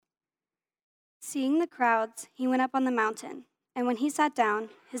Seeing the crowds, he went up on the mountain, and when he sat down,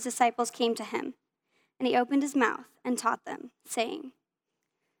 his disciples came to him, and he opened his mouth and taught them, saying,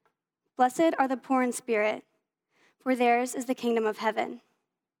 "Blessed are the poor in spirit, for theirs is the kingdom of heaven.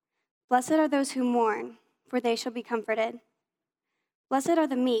 Blessed are those who mourn, for they shall be comforted. Blessed are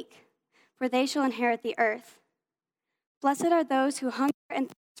the meek, for they shall inherit the earth. Blessed are those who hunger and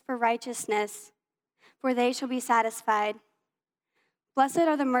thirst for righteousness, for they shall be satisfied. Blessed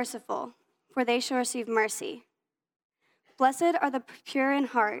are the merciful, for they shall receive mercy. Blessed are the pure in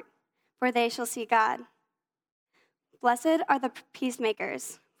heart, for they shall see God. Blessed are the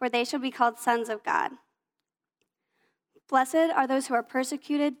peacemakers, for they shall be called sons of God. Blessed are those who are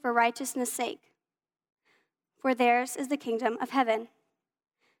persecuted for righteousness' sake, for theirs is the kingdom of heaven.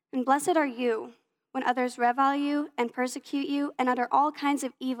 And blessed are you when others revile you and persecute you and utter all kinds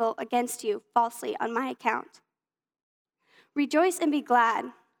of evil against you falsely on my account. Rejoice and be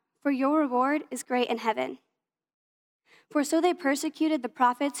glad, for your reward is great in heaven. For so they persecuted the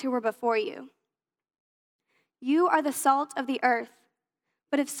prophets who were before you. You are the salt of the earth,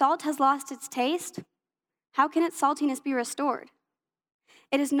 but if salt has lost its taste, how can its saltiness be restored?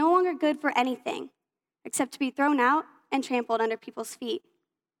 It is no longer good for anything except to be thrown out and trampled under people's feet.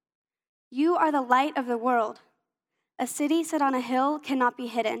 You are the light of the world. A city set on a hill cannot be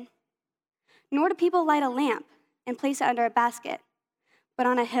hidden. Nor do people light a lamp and place it under a basket, but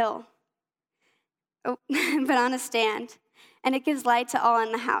on a hill, but on a stand, and it gives light to all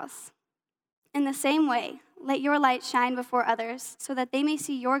in the house. In the same way, let your light shine before others, so that they may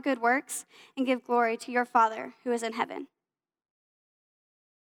see your good works and give glory to your Father who is in heaven."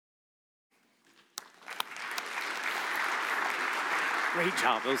 Great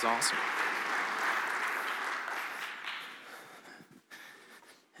job, that was awesome.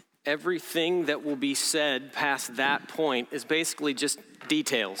 Everything that will be said past that point is basically just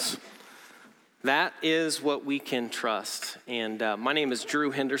details. That is what we can trust. And my name is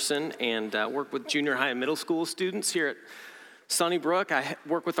Drew Henderson, and I work with junior high and middle school students here at Sunnybrook. I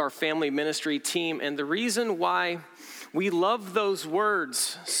work with our family ministry team, and the reason why we love those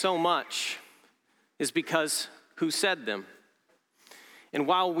words so much is because who said them? And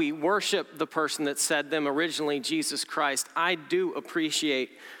while we worship the person that said them, originally Jesus Christ, I do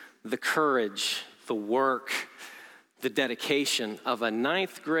appreciate the courage, the work, the dedication of a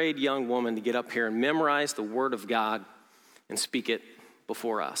 9th grade young woman to get up here and memorize the Word of God and speak it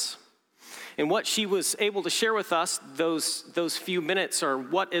before us. And what she was able to share with us those few minutes are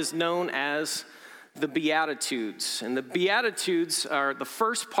what is known as the Beatitudes. And the Beatitudes are the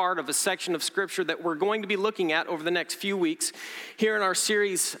first part of a section of Scripture that we're going to be looking at over the next few weeks here in our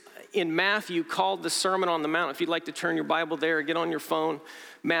series in Matthew called the Sermon on the Mount. If you'd like to turn your Bible there, get on your phone.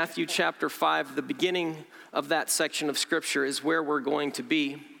 Matthew chapter 5, the beginning of that section of Scripture is where we're going to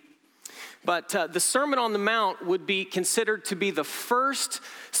be. But the Sermon on the Mount would be considered to be the first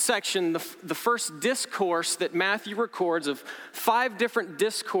section, the first discourse that Matthew records of 5 different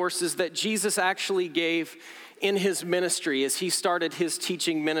discourses that Jesus actually gave in his ministry as he started his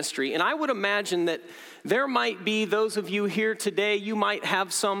teaching ministry. And I would imagine that there might be those of you here today, you might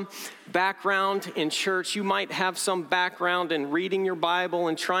have some background in church, you might have some background in reading your Bible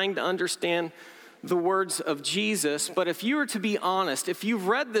and trying to understand the words of Jesus. But if you were to be honest, if you've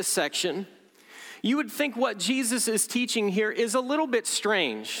read this section, you would think what Jesus is teaching here is a little bit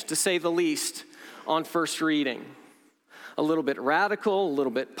strange, to say the least, on first reading. A little bit radical, a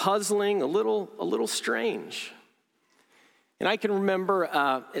little bit puzzling, a little strange. And I can remember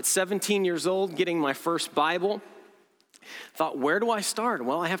at 17 years old getting my first Bible. Thought, where do I start?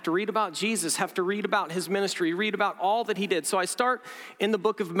 Well, I have to read about Jesus, have to read about his ministry, read about all that he did. So I start in the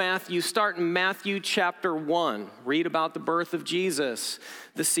book of Matthew, start in Matthew chapter 1, read about the birth of Jesus.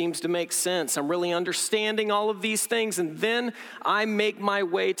 This seems to make sense. I'm really understanding all of these things. And then I make my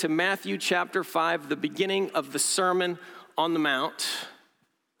way to Matthew chapter 5, the beginning of the Sermon on the Mount.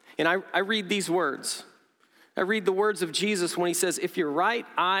 And I read these words. I read the words of Jesus when he says, if your right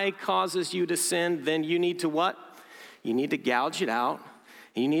eye causes you to sin, then you need to what? You need to gouge it out,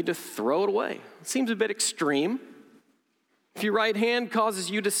 and you need to throw it away. It seems a bit extreme. If your right hand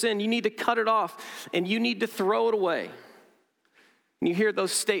causes you to sin, you need to cut it off, and you need to throw it away. And you hear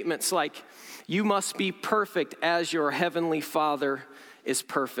those statements like, you must be perfect as your heavenly Father is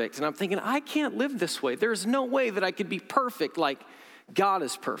perfect. And I'm thinking, I can't live this way. There's no way that I could be perfect like God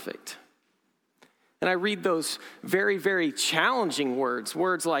is perfect. And I read those very, very challenging words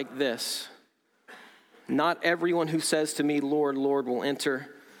like this. Not everyone who says to me, Lord, Lord, will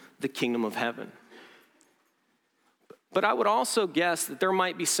enter the kingdom of heaven. But I would also guess that there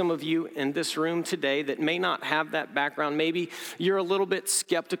might be some of you in this room today that may not have that background. Maybe you're a little bit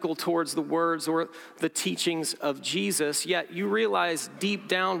skeptical towards the words or the teachings of Jesus, yet you realize deep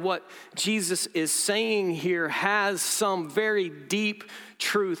down what Jesus is saying here has some very deep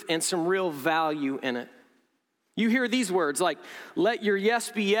truth and some real value in it. You hear these words like, let your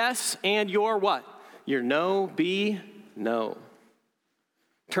yes be yes and your what? Your no be no.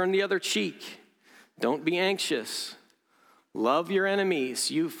 Turn the other cheek. Don't be anxious. Love your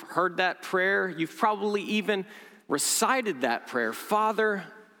enemies. You've heard that prayer. You've probably even recited that prayer. Father,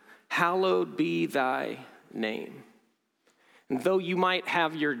 hallowed be thy name. And though you might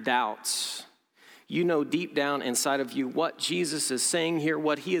have your doubts, you know deep down inside of you what Jesus is saying here,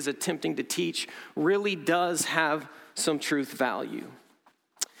 what he is attempting to teach, really does have some truth value.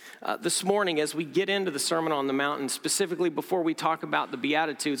 This morning, as we get into the Sermon on the Mount, specifically before we talk about the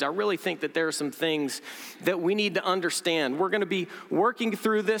Beatitudes, I really think that there are some things that we need to understand. We're going to be working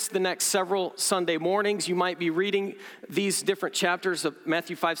through this the next several Sunday mornings. You might be reading these different chapters of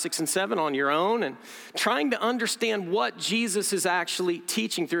Matthew 5, 6, and 7 on your own and trying to understand what Jesus is actually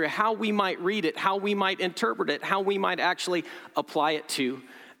teaching through, how we might read it, how we might interpret it, how we might actually apply it to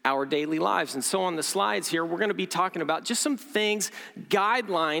our daily lives. And so on the slides here, we're going to be talking about just some things,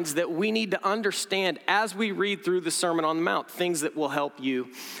 guidelines that we need to understand as we read through the Sermon on the Mount, things that will help you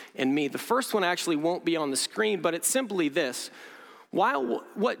and me. The first one actually won't be on the screen, but it's simply this. While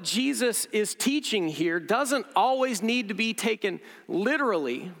what Jesus is teaching here doesn't always need to be taken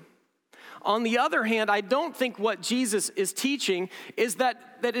literally, on the other hand, I don't think what Jesus is teaching is that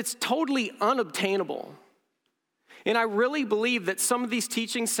it's totally unobtainable. And I really believe that some of these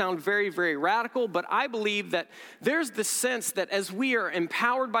teachings sound very, very radical, but I believe that there's the sense that as we are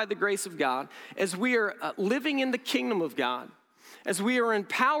empowered by the grace of God, as we are living in the kingdom of God, as we are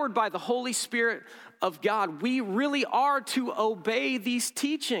empowered by the Holy Spirit of God, we really are to obey these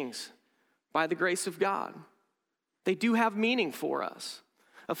teachings by the grace of God. They do have meaning for us.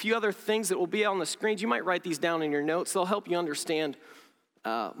 A few other things that will be on the screens, you might write these down in your notes. They'll help you understand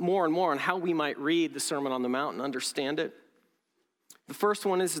more and more on how we might read the Sermon on the Mount and understand it. The first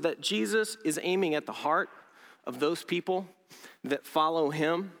one is that Jesus is aiming at the heart of those people that follow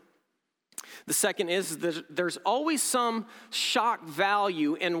him. The second is that there's always some shock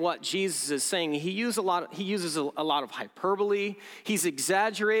value in what Jesus is saying. He uses a lot of hyperbole. He's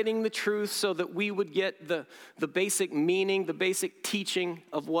exaggerating the truth so that we would get the basic meaning, the basic teaching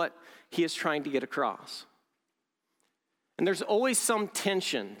of what he is trying to get across. And there's always some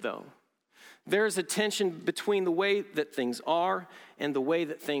tension, though. There's a tension between the way that things are and the way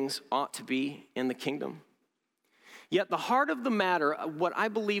that things ought to be in the kingdom. Yet the heart of the matter, what I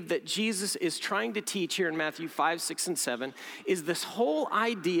believe that Jesus is trying to teach here in Matthew 5, 6, and 7, is this whole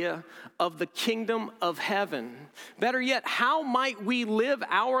idea of the kingdom of heaven. Better yet, how might we live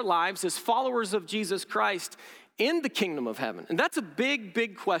our lives as followers of Jesus Christ in the kingdom of heaven? And that's a big,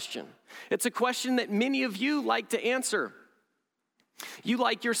 big question. It's a question that many of you like to answer. You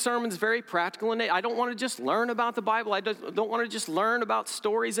like your sermons very practical, and I don't want to just learn about the Bible. I don't want to just learn about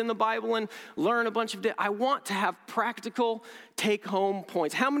stories in the Bible and learn a bunch of I want to have practical take-home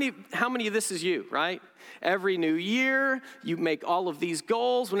points. How many of this is you, right? Every new year, you make all of these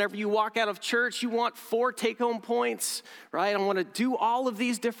goals. Whenever you walk out of church, you want 4 take-home points, right? I want to do all of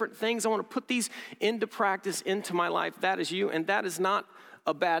these different things. I want to put these into practice into my life. That is you, and that is not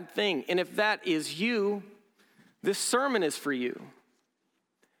a bad thing. And if that is you, this sermon is for you.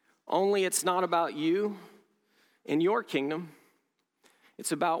 Only it's not about you and your kingdom.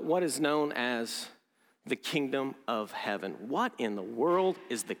 It's about what is known as the kingdom of heaven. What in the world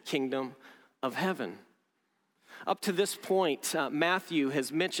is the kingdom of heaven? Up to this point, Matthew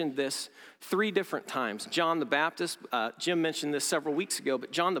has mentioned this 3 different times. John the Baptist, Jim mentioned this several weeks ago,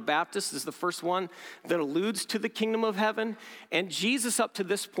 but John the Baptist is the first one that alludes to the kingdom of heaven. And Jesus, up to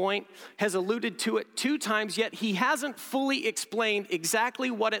this point, has alluded to it 2 times, yet he hasn't fully explained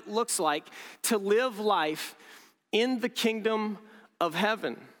exactly what it looks like to live life in the kingdom of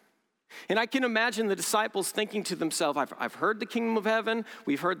heaven. And I can imagine the disciples thinking to themselves, I've heard the kingdom of heaven.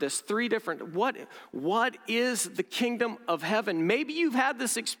 We've heard this 3 different, what is the kingdom of heaven? Maybe you've had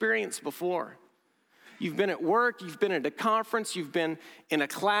this experience before. You've been at work, you've been at a conference, you've been in a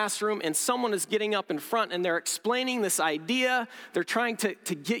classroom, and someone is getting up in front and they're explaining this idea. They're trying to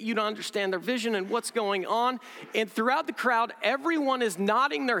get you to understand their vision and what's going on. And throughout the crowd, everyone is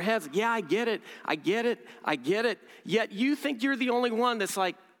nodding their heads. Yeah, I get it, I get it, I get it. Yet you think you're the only one that's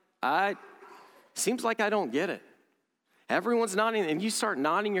like, seems like I don't get it. Everyone's nodding, and you start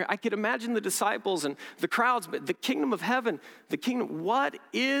nodding. I could imagine the disciples and the crowds, but the kingdom of heaven, what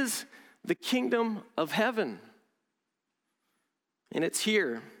is the kingdom of heaven? And it's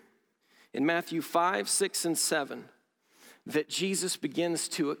here in Matthew 5, 6, and 7 that Jesus begins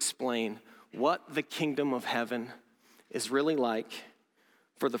to explain what the kingdom of heaven is really like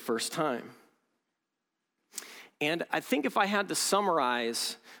for the first time. And I think if I had to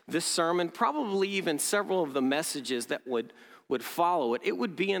summarize this sermon, probably even several of the messages that would follow it, it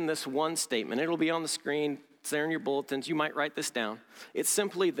would be in this one statement. It'll be on the screen. It's there in your bulletins. You might write this down. It's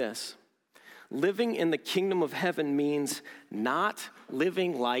simply this: living in the kingdom of heaven means not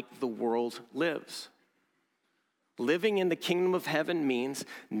living like the world lives. Living in the kingdom of heaven means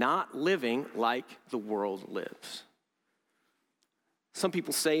not living like the world lives. Some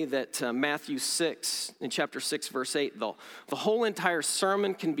people say that Matthew 6, in chapter 6, verse 8, the whole entire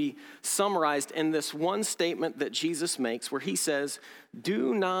sermon can be summarized in this one statement that Jesus makes where he says,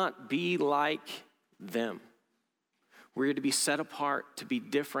 do not be like them. We're to be set apart to be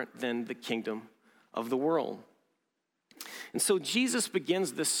different than the kingdom of the world. And so Jesus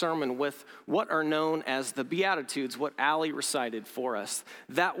begins this sermon with what are known as the Beatitudes, what Allie recited for us.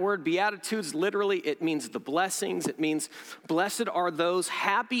 That word Beatitudes, literally, it means the blessings. It means blessed are those,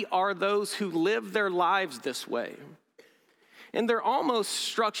 happy are those who live their lives this way. And they're almost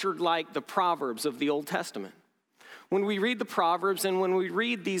structured like the Proverbs of the Old Testament. When we read the Proverbs and when we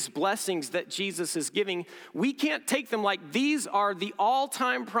read these blessings that Jesus is giving, we can't take them like these are the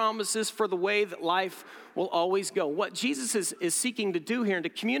all-time promises for the way that life will always go. What Jesus is seeking to do here and to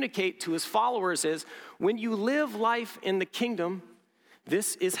communicate to his followers is, when you live life in the kingdom,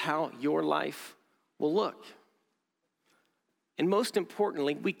 this is how your life will look. And most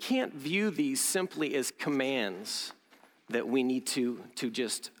importantly, we can't view these simply as commands that we need to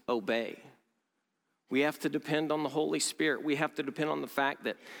just obey. We have to depend on the Holy Spirit. We have to depend on the fact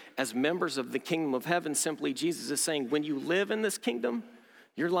that as members of the kingdom of heaven, simply Jesus is saying, when you live in this kingdom,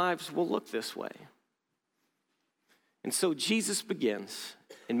 your lives will look this way. And so Jesus begins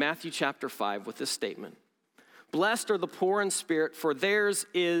in Matthew chapter 5 with this statement: blessed are the poor in spirit, for theirs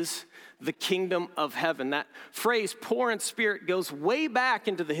is the kingdom of heaven. That phrase, poor in spirit, goes way back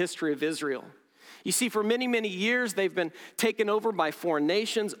into the history of Israel. You see, for many, many years, they've been taken over by foreign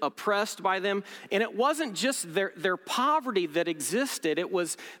nations, oppressed by them. And it wasn't just their poverty that existed. It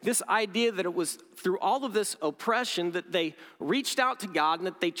was this idea that it was through all of this oppression that they reached out to God and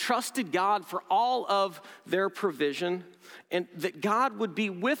that they trusted God for all of their provision and that God would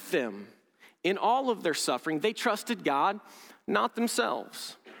be with them in all of their suffering. They trusted God, not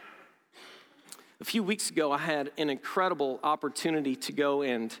themselves. A few weeks ago, I had an incredible opportunity to go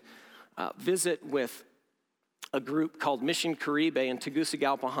and visit with a group called Mission Caribe in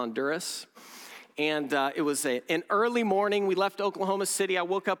Tegucigalpa, Honduras. And it was an early morning. We left Oklahoma City. I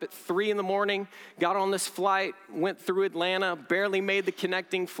woke up at 3 in the morning, got on this flight, went through Atlanta, barely made the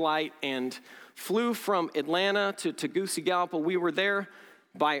connecting flight, and flew from Atlanta to Tegucigalpa. We were there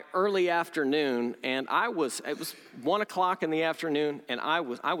by early afternoon, and it was 1 o'clock in the afternoon, and I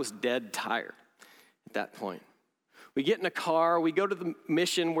was dead tired at that point. We get in a car, we go to the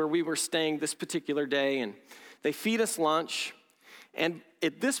mission where we were staying this particular day, and they feed us lunch. And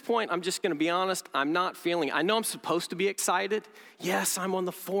at this point, I'm just going to be honest, I know I'm supposed to be excited. Yes, I'm on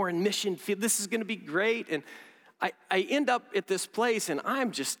the foreign mission field. This is going to be great. And I end up at this place, and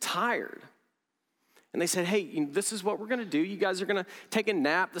I'm just tired. And they said, hey, this is what we're going to do. You guys are going to take a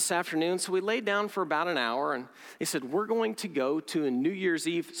nap this afternoon. So we laid down for about an hour, and they said, we're going to go to a New Year's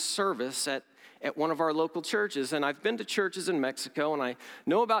Eve service at one of our local churches. And I've been to churches in Mexico, and I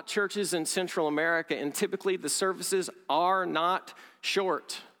know about churches in Central America, and typically the services are not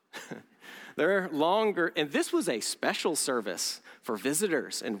short. They're longer, and this was a special service for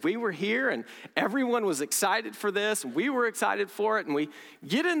visitors. And we were here, and everyone was excited for this, and we were excited for it. And we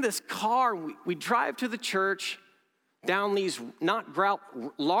get in this car, we drive to the church down these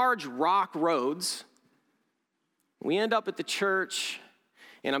large rock roads. We end up at the church,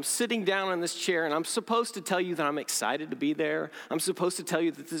 and I'm sitting down in this chair, and I'm supposed to tell you that I'm excited to be there. I'm supposed to tell you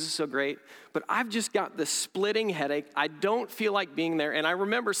that this is so great, but I've just got this splitting headache. I don't feel like being there. And I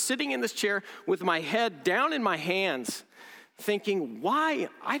remember sitting in this chair with my head down in my hands, thinking, why?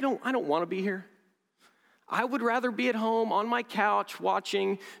 I don't want to be here. I would rather be at home on my couch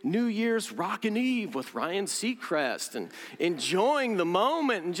watching New Year's Rockin' Eve with Ryan Seacrest and enjoying the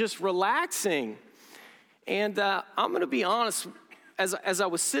moment and just relaxing. And I'm going to be honest, as I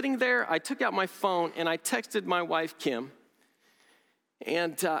was sitting there, I took out my phone and I texted my wife, Kim.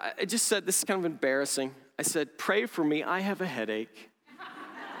 And I just said, this is kind of embarrassing. I said, pray for me, I have a headache.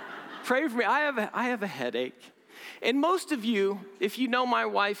 Pray for me, I have a headache. And most of you, if you know my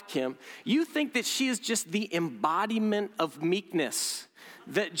wife, Kim, you think that she is just the embodiment of meekness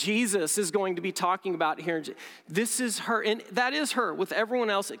that Jesus is going to be talking about here. This is her, and that is her with everyone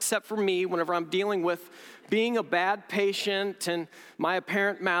else except for me whenever I'm dealing with being a bad patient and my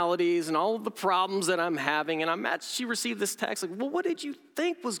apparent maladies and all of the problems that I'm having. And I imagine she received this text like, well, what did you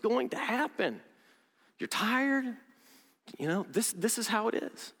think was going to happen? You're tired? You know, this is how it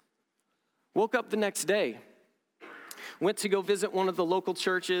is. Woke up the next day, went to go visit one of the local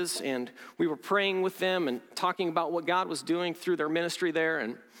churches, and we were praying with them and talking about what God was doing through their ministry there.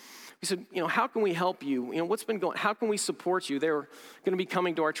 And we said, you know, how can we help you? You know, what's been going, how can we support you? They were going to be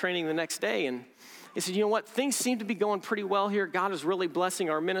coming to our training the next day. And they said, you know what, things seem to be going pretty well here. God is really blessing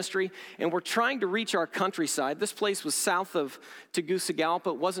our ministry, and we're trying to reach our countryside. This place was south of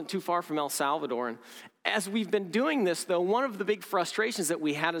Tegucigalpa. It wasn't too far from El Salvador. And as we've been doing this, though, one of the big frustrations that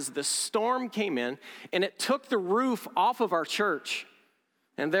we had is the storm came in, and it took the roof off of our church.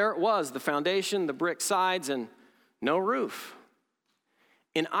 And there it was, the foundation, the brick sides, and no roof.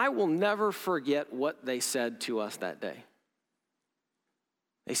 And I will never forget what they said to us that day.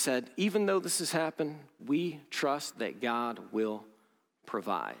 They said, even though this has happened, we trust that God will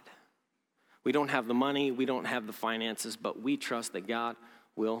provide. We don't have the money, we don't have the finances, but we trust that God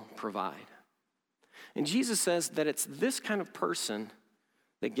will provide. And Jesus says that it's this kind of person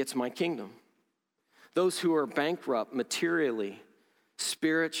that gets my kingdom. Those who are bankrupt materially,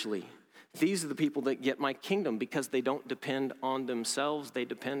 spiritually, these are the people that get my kingdom because they don't depend on themselves, they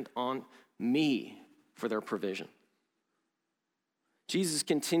depend on me for their provision. Jesus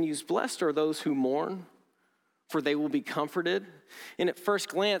continues, blessed are those who mourn, for they will be comforted. And at first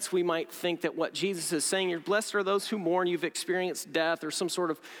glance, we might think that what Jesus is saying, you're blessed are those who mourn, you've experienced death or some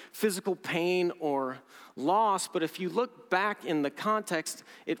sort of physical pain or loss. But if you look back in the context,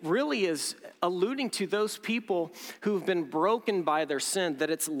 it really is alluding to those people who've been broken by their sin, that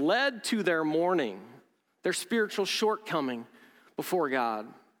it's led to their mourning, their spiritual shortcoming before God.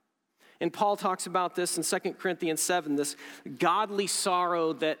 And Paul talks about this in 2 Corinthians 7, this godly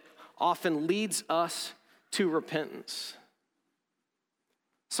sorrow that often leads us to repentance.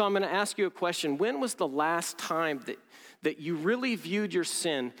 So I'm going to ask you a question. When was the last time that you really viewed your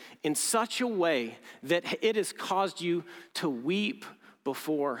sin in such a way that it has caused you to weep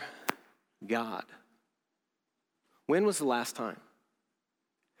before God? When was the last time?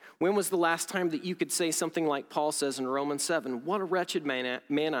 When was the last time that you could say something like Paul says in Romans 7, what a wretched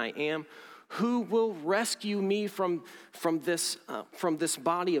man I am. Who will rescue me from this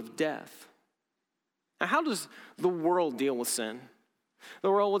body of death? Now, how does the world deal with sin?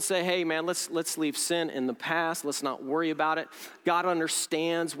 The world would say, hey, man, let's leave sin in the past. Let's not worry about it. God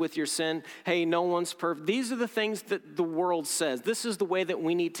understands with your sin. Hey, no one's perfect. These are the things that the world says. This is the way that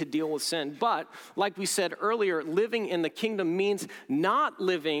we need to deal with sin. But like we said earlier, living in the kingdom means not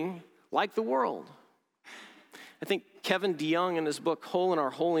living like the world. I think Kevin DeYoung in his book, Hole in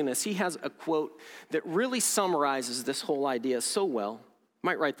Our Holiness, he has a quote that really summarizes this whole idea so well.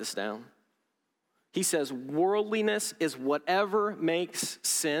 Might write this down. He says, worldliness is whatever makes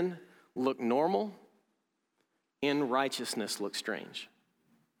sin look normal and righteousness look strange.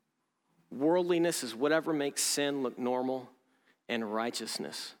 Worldliness is whatever makes sin look normal and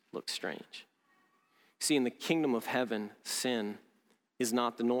righteousness look strange. See, in the kingdom of heaven, sin is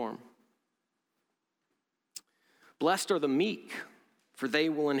not the norm. Blessed are the meek, for they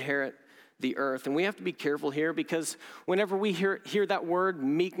will inherit the earth. And we have to be careful here because whenever we hear that word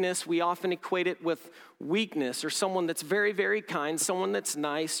meekness, we often equate it with weakness or someone that's very, very kind, someone that's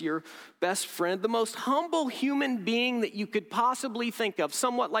nice, your best friend, the most humble human being that you could possibly think of,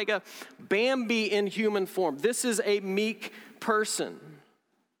 somewhat like a Bambi in human form. This is a meek person.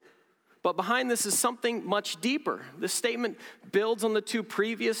 But behind this is something much deeper. This statement builds on the two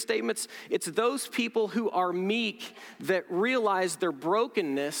previous statements. It's those people who are meek that realize their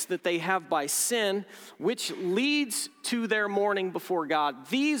brokenness that they have by sin, which leads to their mourning before God.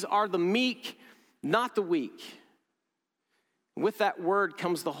 These are the meek, not the weak. With that word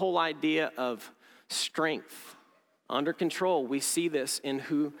comes the whole idea of strength, under control. We see this in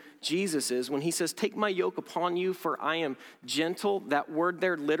who Jesus is. When he says, take my yoke upon you, for I am gentle. That word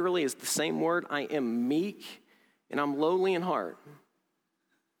there literally is the same word. I am meek and I'm lowly in heart.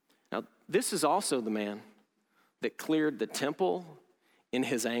 Now, this is also the man that cleared the temple in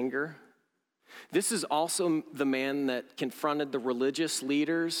his anger. This is also the man that confronted the religious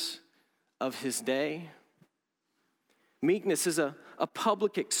leaders of his day. Meekness is a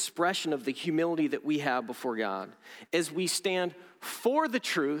public expression of the humility that we have before God as we stand for the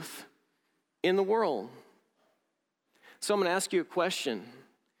truth in the world. So I'm going to ask you a question.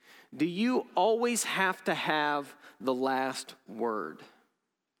 Do you always have to have the last word,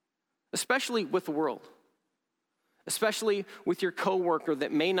 especially with the world, especially with your coworker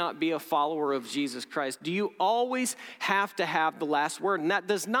that may not be a follower of Jesus Christ? Do you always have to have the last word? And that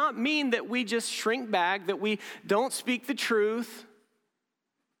does not mean that we just shrink back, that we don't speak the truth,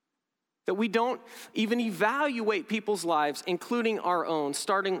 that we don't even evaluate people's lives, including our own,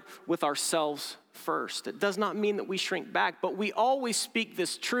 starting with ourselves first. It does not mean that we shrink back, but we always speak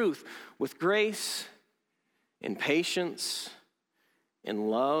this truth with grace, in patience, in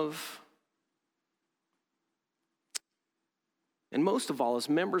love. And most of all, as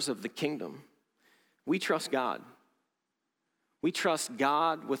members of the kingdom, we trust God. We trust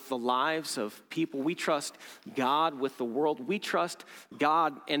God with the lives of people. We trust God with the world. We trust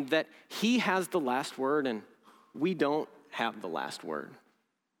God and that He has the last word and we don't have the last word.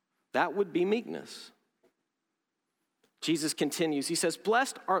 That would be meekness. Jesus continues. He says,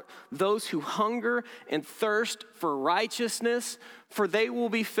 "Blessed are those who hunger and thirst for righteousness, for they will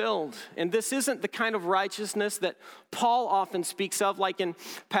be filled." And this isn't the kind of righteousness that Paul often speaks of, like in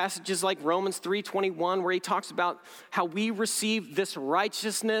passages like Romans 3:21, where he talks about how we receive this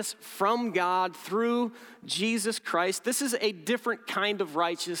righteousness from God through Jesus Christ. This is a different kind of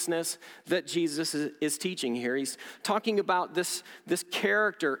righteousness that Jesus is teaching here. He's talking about this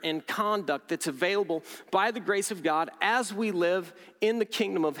character and conduct that's available by the grace of God as we live in the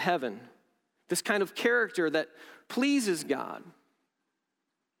kingdom of heaven. This kind of character that pleases God.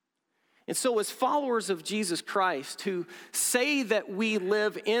 And so as followers of Jesus Christ who say that we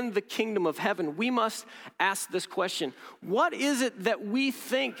live in the kingdom of heaven, we must ask this question: what is it that we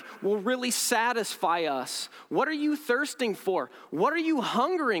think will really satisfy us? What are you thirsting for? What are you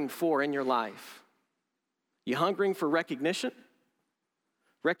hungering for in your life? You hungering for recognition?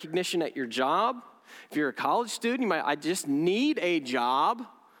 Recognition at your job? If you're a college student, you might, I just need a job.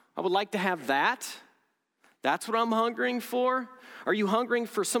 I would like to have that. That's what I'm hungering for. Are you hungering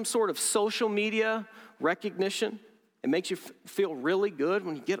for some sort of social media recognition? It makes you feel really good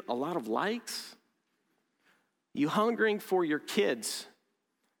when you get a lot of likes. You hungering for your kids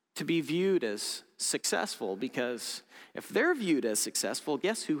to be viewed as successful, because if they're viewed as successful,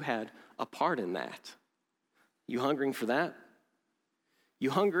 guess who had a part in that? You hungering for that? You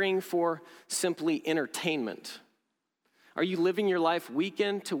hungering for simply entertainment? Are you living your life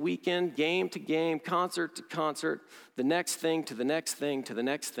weekend to weekend, game to game, concert to concert, the next thing to the next thing to the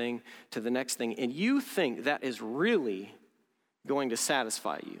next thing to the next thing, and you think that is really going to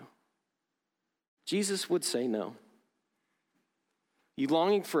satisfy you? Jesus would say no. You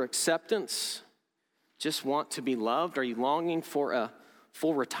longing for acceptance? Just want to be loved? Are you longing for a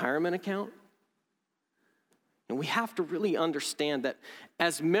full retirement account? And we have to really understand that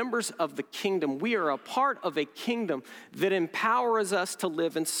as members of the kingdom, we are a part of a kingdom that empowers us to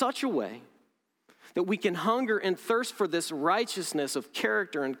live in such a way that we can hunger and thirst for this righteousness of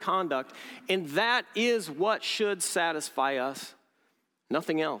character and conduct, and that is what should satisfy us,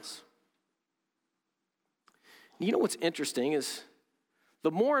 nothing else. You know what's interesting is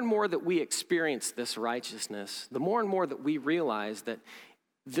the more and more that we experience this righteousness, the more and more that we realize that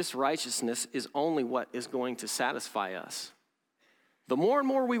this righteousness is only what is going to satisfy us, the more and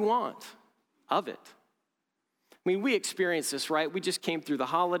more we want of it. I mean, we experience this, right? We just came through the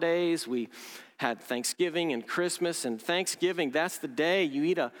holidays. We had Thanksgiving and Christmas. And Thanksgiving, that's the day you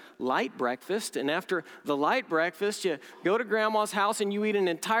eat a light breakfast. And after the light breakfast, you go to grandma's house and you eat an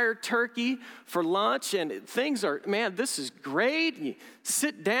entire turkey for lunch. And things are, man, this is great. You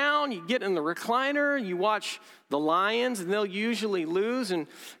sit down, you get in the recliner, you watch the Lions, and they'll usually lose. And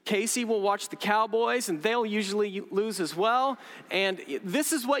Casey will watch the Cowboys, and they'll usually lose as well. And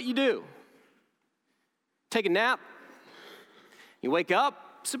this is what you do. Take a nap. You wake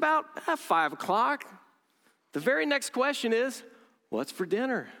up. It's about 5 o'clock. The very next question is, what's for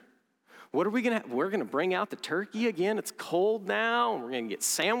dinner? What are we going to have? We're going to bring out the turkey again. It's cold now. We're going to get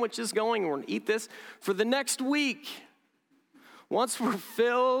sandwiches going. We're going to eat this for the next week. Once we're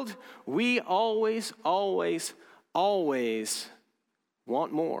filled, we always, always, always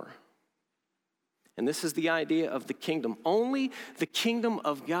want more. And this is the idea of the kingdom. Only the kingdom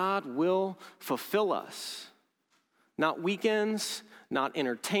of God will fulfill us. Not weekends, not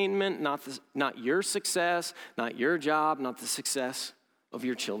entertainment, not your success, not your job, not the success of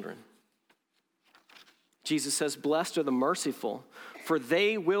your children. Jesus says, "Blessed are the merciful, for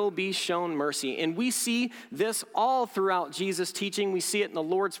they will be shown mercy." And we see this all throughout Jesus' teaching. We see it in the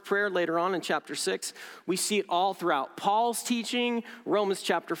Lord's Prayer later on in chapter 6. We see it all throughout Paul's teaching. Romans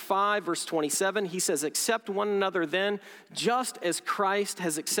chapter 5, verse 27, he says, "Accept one another then, just as Christ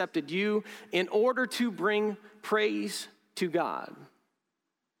has accepted you, in order to bring praise to God."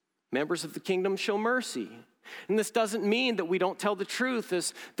 Members of the kingdom show mercy. And this doesn't mean that we don't tell the truth.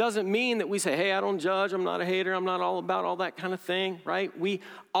 This doesn't mean that we say, hey, I don't judge, I'm not a hater, I'm not all about all that kind of thing, right? We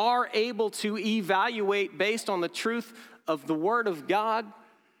are able to evaluate based on the truth of the Word of God.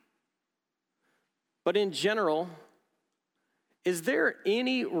 But in general, is there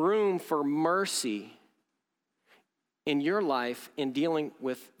any room for mercy in your life in dealing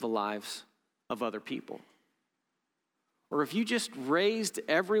with the lives of other people? Or have you just raised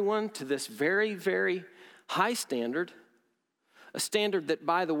everyone to this very, very high standard, a standard that,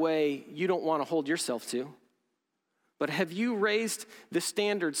 by the way, you don't want to hold yourself to, but have you raised the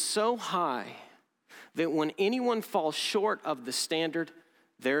standard so high that when anyone falls short of the standard,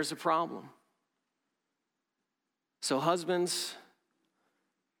 there's a problem? So husbands,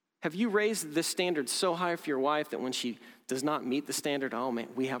 have you raised the standard so high for your wife that when she does not meet the standard, oh man,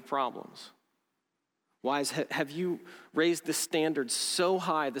 we have problems? Wives, have you raised the standard so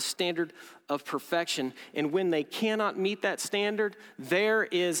high, the standard of perfection, and when they cannot meet that standard, there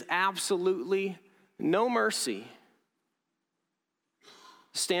is absolutely no mercy?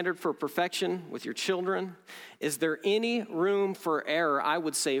 Standard for perfection with your children. Is there any room for error, I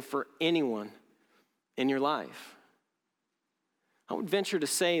would say, for anyone in your life? I would venture to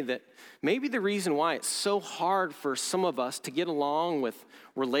say that maybe the reason why it's so hard for some of us to get along with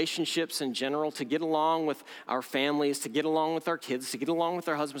relationships in general, to get along with our families, to get along with our kids, to get along with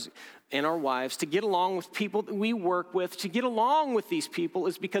our husbands and our wives, to get along with people that we work with, to get along with these people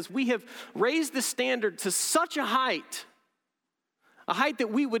is because we have raised the standard to such a height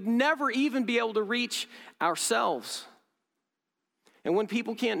that we would never even be able to reach ourselves. And when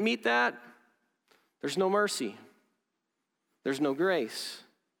people can't meet that, there's no mercy. There's no grace.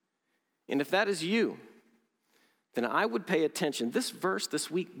 And if that is you, then I would pay attention. This verse this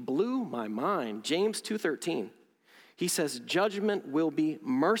week blew my mind. James 2:13. He says, judgment will be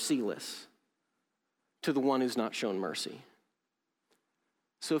merciless to the one who's not shown mercy.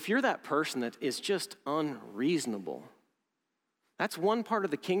 So if you're that person that is just unreasonable, that's one part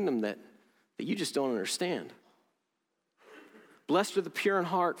of the kingdom that you just don't understand. Blessed are the pure in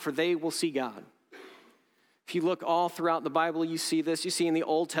heart, for they will see God. If you look all throughout the Bible, you see this. You see in the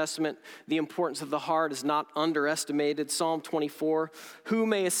Old Testament, the importance of the heart is not underestimated. Psalm 24, who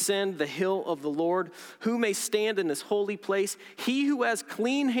may ascend the hill of the Lord? Who may stand in his holy place? He who has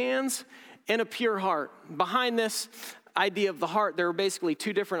clean hands and a pure heart. Behind this idea of the heart, there are basically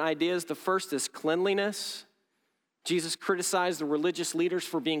two different ideas. The first is cleanliness. Jesus criticized the religious leaders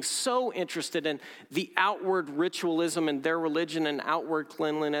for being so interested in the outward ritualism in their religion and outward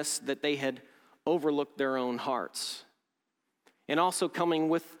cleanliness that they had overlooked their own hearts. And also coming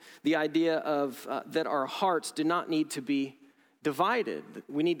with the idea of that our hearts do not need to be divided.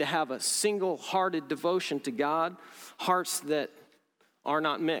 We need to have a single-hearted devotion to God, hearts that are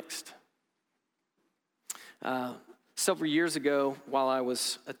not mixed. Several years ago, while I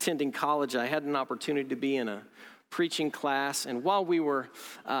was attending college, I had an opportunity to be in a preaching class, and while we were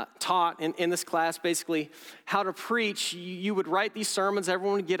taught in this class basically how to preach, you would write these sermons,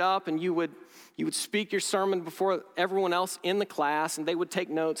 everyone would get up, and you would speak your sermon before everyone else in the class, and they would take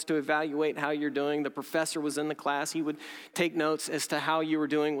notes to evaluate how you're doing. The professor was in the class. He would take notes as to how you were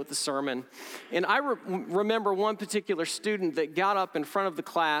doing with the sermon. And I remember one particular student that got up in front of the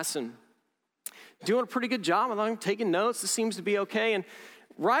class and doing a pretty good job. I'm taking notes. This seems to be okay. And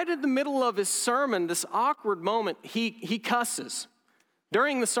right in the middle of his sermon, this awkward moment, he cusses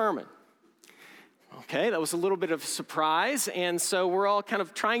during the sermon. Okay, that was a little bit of a surprise, and so we're all kind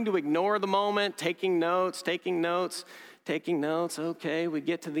of trying to ignore the moment, taking notes. Okay, we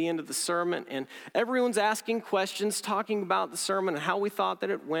get to the end of the sermon, and everyone's asking questions, talking about the sermon and how we thought that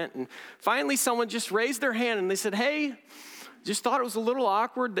it went, and finally someone just raised their hand, and they said, hey, just thought it was a little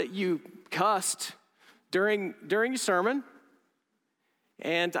awkward that you cussed during your sermon.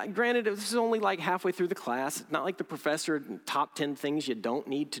 And granted, this is only like halfway through the class. It's not like the professor, top 10 things you don't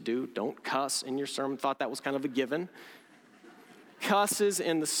need to do. Don't cuss in your sermon. Thought that was kind of a given. Cusses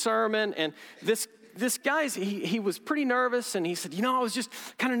in the sermon. And this guy, he was pretty nervous. And he said, I was just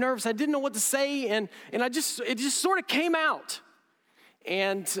kind of nervous. I didn't know what to say. And it just sort of came out.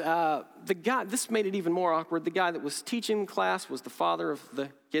 And the guy, this made it even more awkward. The guy that was teaching the class was the father of the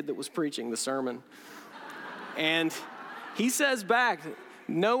kid that was preaching the sermon. And he says back,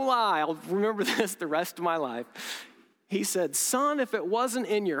 no lie, I'll remember this the rest of my life. He said, son, if it wasn't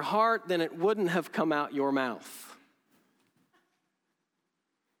in your heart, then it wouldn't have come out your mouth.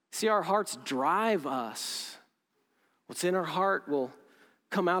 See, our hearts drive us. What's in our heart will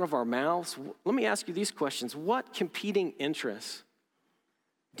come out of our mouths. Let me ask you these questions. What competing interests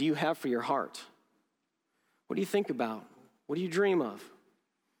do you have for your heart? What do you think about? What do you dream of?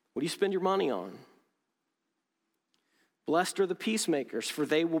 What do you spend your money on? Blessed are the peacemakers, for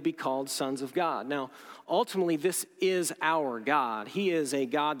they will be called sons of God. Now, ultimately, this is our God. He is a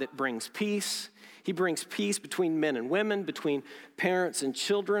God that brings peace. He brings peace between men and women, between parents and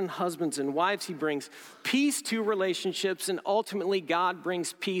children, husbands and wives. He brings peace to relationships, and ultimately, God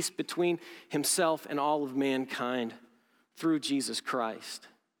brings peace between himself and all of mankind through Jesus Christ.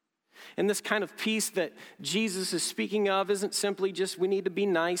 And this kind of peace that Jesus is speaking of isn't simply just we need to be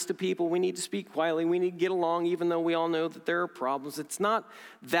nice to people, we need to speak quietly, we need to get along even though we all know that there are problems. It's not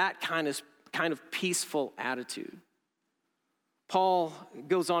that kind of peaceful attitude. Paul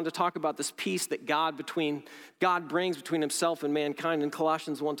goes on to talk about this peace that God brings between himself and mankind in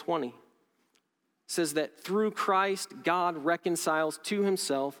Colossians 1:20. It says that through Christ, God reconciles to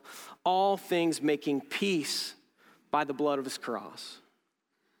himself all things, making peace by the blood of his cross.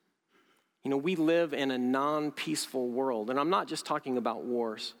 You know, we live in a non-peaceful world, and I'm not just talking about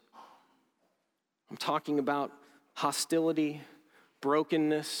wars. I'm talking about hostility,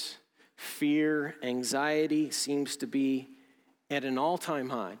 brokenness, fear, anxiety seems to be at an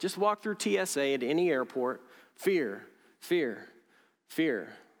all-time high. Just walk through TSA at any airport, fear, fear,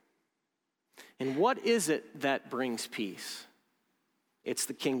 fear. And what is it that brings peace? It's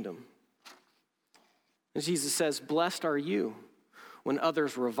the kingdom. And Jesus says, blessed are you when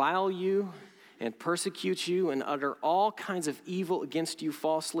others revile you and persecute you and utter all kinds of evil against you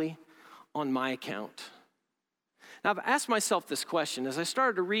falsely on my account. Now, I've asked myself this question. As I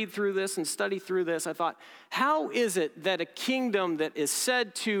started to read through this and study through this, I thought, how is it that a kingdom that is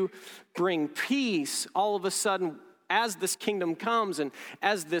said to bring peace, all of a sudden, as this kingdom comes and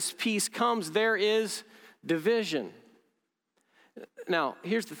as this peace comes, there is division? Now,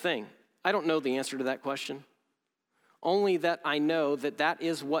 here's the thing. I don't know the answer to that question. Only that I know that that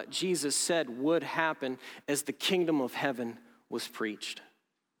is what Jesus said would happen as the kingdom of heaven was preached.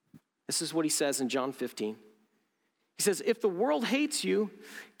 This is what he says in John 15. He says, if the world hates you,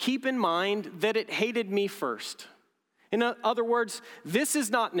 keep in mind that it hated me first. In other words, this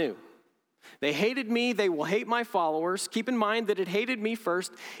is not new. They hated me, they will hate my followers. Keep in mind that it hated me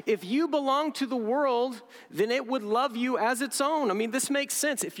first. If you belong to the world, then it would love you as its own. I mean, this makes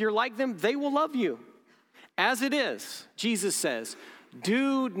sense. If you're like them, they will love you. As it is, Jesus says,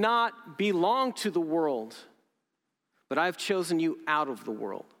 do not belong to the world, but I've chosen you out of the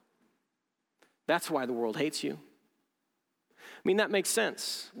world. That's why the world hates you. I mean, that makes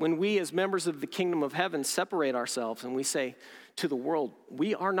sense. When we as members of the kingdom of heaven separate ourselves and we say to the world,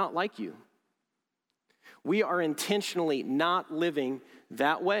 we are not like you. We are intentionally not living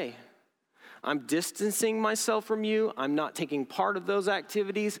that way. I'm distancing myself from you. I'm not taking part of those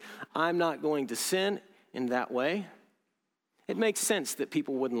activities. I'm not going to sin in that way. It makes sense that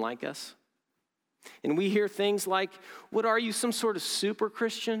people wouldn't like us. And we hear things like, what are you, some sort of super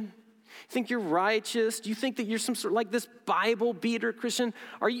Christian? You think you're righteous? Do you think that you're some sort of like this Bible beater Christian?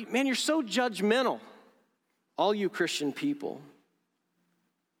 You're so judgmental. All you Christian people.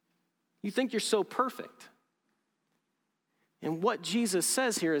 You think you're so perfect. And what Jesus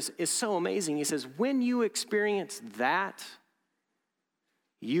says here is so amazing. He says, when you experience that,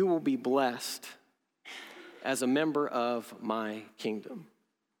 you will be blessed as a member of my kingdom.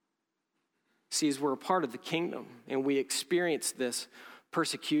 See, as we're a part of the kingdom and we experience this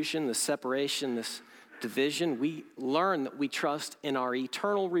persecution, this separation, this division, we learn that we trust in our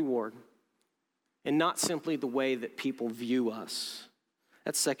eternal reward and not simply the way that people view us.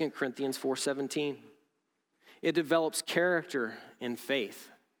 That's 2 Corinthians 4:17. It develops character and faith.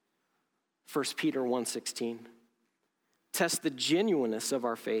 1 Peter 1:16. Test the genuineness of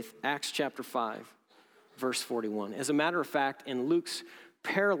our faith. Acts chapter 5, verse 41. As a matter of fact, in Luke's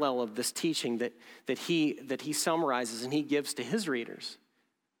parallel of this teaching that he summarizes and he gives to his readers,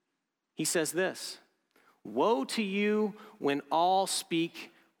 he says this: woe to you when all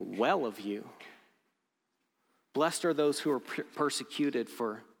speak well of you. Blessed are those who are persecuted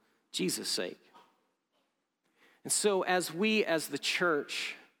for Jesus' sake. And so as we, as the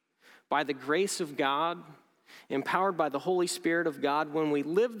church, by the grace of God, empowered by the Holy Spirit of God, when we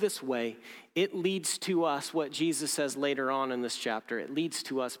live this way, it leads to us what Jesus says later on in this chapter. It leads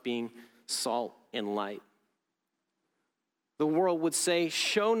to us being salt and light. The world would say,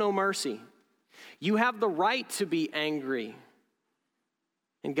 show no mercy. You have the right to be angry.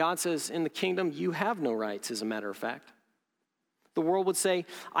 And God says, in the kingdom, you have no rights, as a matter of fact. The world would say,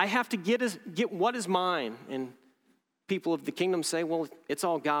 I have to get what is mine. And people of the kingdom say, well, it's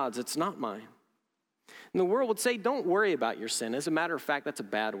all God's, it's not mine. And the world would say, don't worry about your sin. As a matter of fact, that's a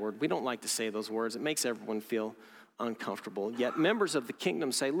bad word. We don't like to say those words. It makes everyone feel uncomfortable. Yet members of the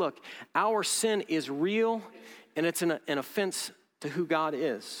kingdom say, look, our sin is real, and it's an offense to who God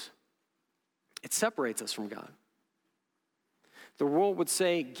is. It separates us from God. The world would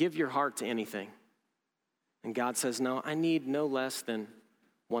say, give your heart to anything. And God says, no, I need no less than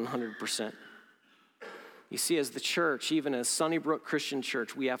 100%. You see, as the church, even as Sunnybrook Christian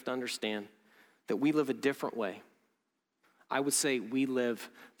Church, we have to understand that we live a different way. I would say we live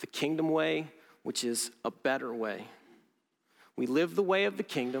the kingdom way, which is a better way. We live the way of the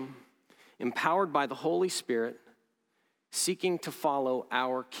kingdom, empowered by the Holy Spirit, seeking to follow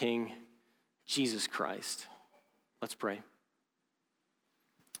our King, Jesus Christ. Let's pray.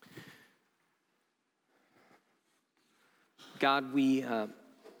 God, we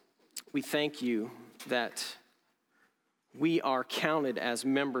thank you that we are counted as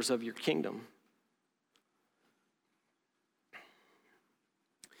members of your kingdom.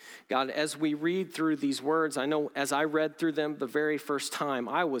 God, as we read through these words, I know as I read through them the very first time,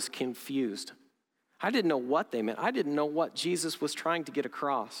 I was confused. I didn't know what they meant. I didn't know what Jesus was trying to get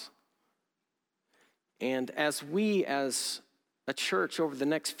across. And as we, as a church over the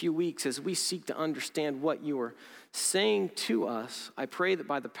next few weeks, as we seek to understand what you are saying to us, I pray that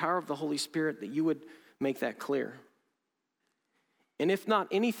by the power of the Holy Spirit that you would make that clear. And if not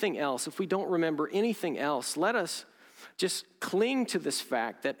anything else, if we don't remember anything else, let us just cling to this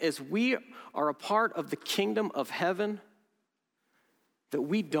fact that as we are a part of the kingdom of heaven, that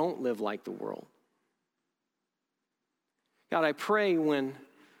we don't live like the world. God, I pray when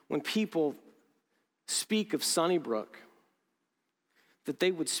people speak of Sunnybrook, that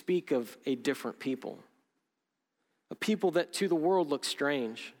they would speak of a different people. A people that to the world look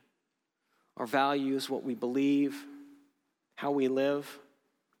strange. Our values, what we believe, how we live.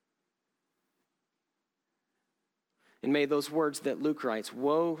 And may those words that Luke writes,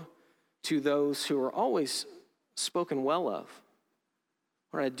 woe to those who are always spoken well of.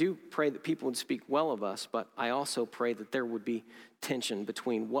 Lord, I do pray that people would speak well of us, but I also pray that there would be tension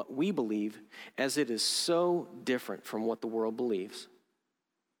between what we believe, as it is so different from what the world believes.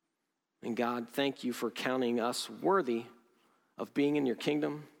 And God, thank you for counting us worthy of being in your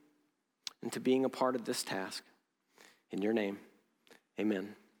kingdom and to being a part of this task. In your name,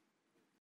 amen.